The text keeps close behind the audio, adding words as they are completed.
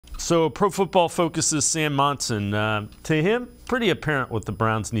So Pro Football Focus's Sam Monson, to him, pretty apparent what the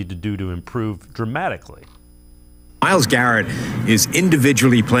Browns need to do to improve dramatically. Myles Garrett is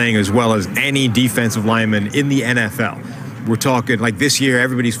individually playing as well as any defensive lineman in the NFL. We're talking like this year,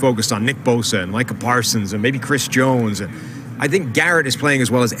 everybody's focused on Nick Bosa and Micah Parsons and maybe Chris Jones. And I think Garrett is playing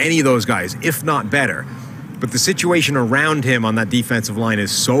as well as any of those guys, if not better. But the situation around him on that defensive line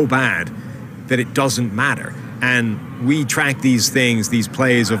is so bad that it doesn't matter. And we track these things, these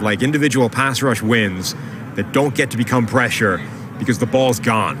plays of like individual pass rush wins that don't get to become pressure because the ball's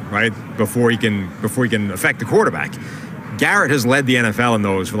gone, right? Before he can affect the quarterback. Garrett has led the NFL in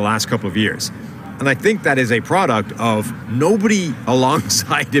those for the last couple of years. And I think that is a product of nobody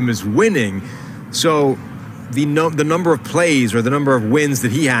alongside him is winning. So the number of plays or the number of wins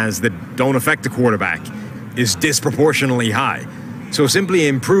that he has that don't affect the quarterback is disproportionately high. So simply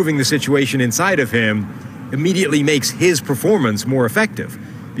improving the situation inside of him immediately makes his performance more effective,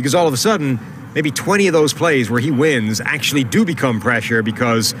 because all of a sudden, maybe 20 of those plays where he wins actually do become pressure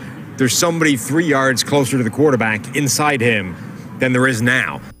because there's somebody 3 yards closer to the quarterback inside him than there is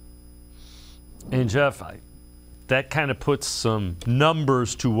now. And Jeff, that kind of puts some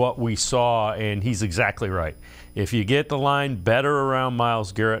numbers to what we saw, and he's exactly right. If you get the line better around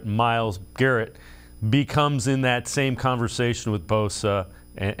Myles Garrett becomes in that same conversation with Bosa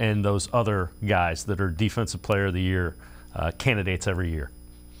and those other guys that are Defensive Player of the Year candidates every year.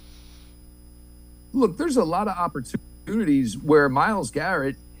 Look, there's a lot of opportunities where Myles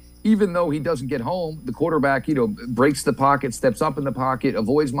Garrett, even though he doesn't get home, the quarterback, breaks the pocket, steps up in the pocket,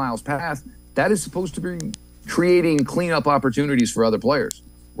 avoids Myles' path. That is supposed to be creating cleanup opportunities for other players.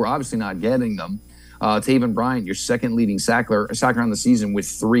 We're obviously not getting them. Taven Bryant, your second leading sacker on the season with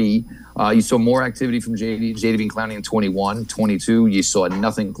 3. You saw more activity from J.D. Clowney in 21, 22. You saw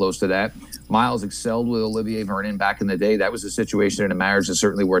nothing close to that. Myles excelled with Olivier Vernon back in the day. That was a situation in a marriage that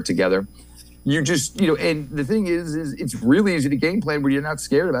certainly worked together. You just, and the thing is it's really easy to game plan where you're not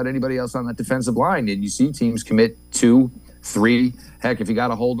scared about anybody else on that defensive line. And you see teams commit 2, 3. Heck, if you got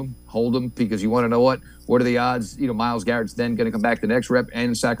to hold them, because you want to know what are the odds? Myles Garrett's then going to come back the next rep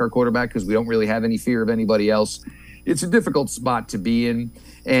and sack our quarterback because we don't really have any fear of anybody else. It's a difficult spot to be in.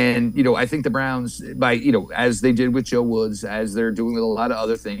 And, I think the Browns, as they did with Joe Woods, as they're doing with a lot of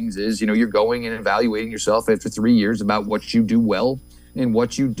other things, is, you're going and evaluating yourself after 3 years about what you do well and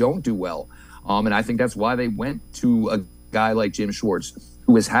what you don't do well. And I think that's why they went to a guy like Jim Schwartz,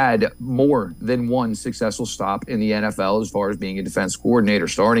 who has had more than one successful stop in the NFL as far as being a defense coordinator,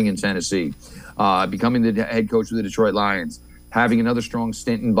 starting in Tennessee, becoming the head coach of the Detroit Lions, having another strong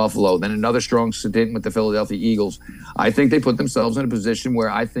stint in Buffalo, then another strong stint with the Philadelphia Eagles. I think they put themselves in a position where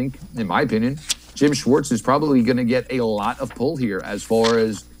I think, in my opinion, Jim Schwartz is probably going to get a lot of pull here as far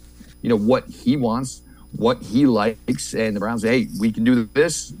as, what he wants, what he likes, and the Browns say, hey, we can do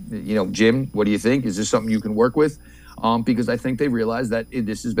this. Jim, what do you think? Is this something you can work with? Because I think they realize that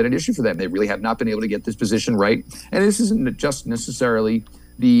this has been an issue for them. They really have not been able to get this position right. And this isn't just necessarily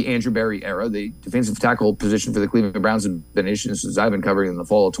the Andrew Berry era. The defensive tackle position for the Cleveland Browns has been an issue since I've been covering in the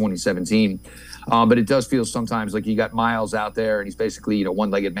fall of 2017. But it does feel sometimes like you got Myles out there and he's basically,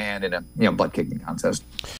 one-legged man in a butt-kicking contest.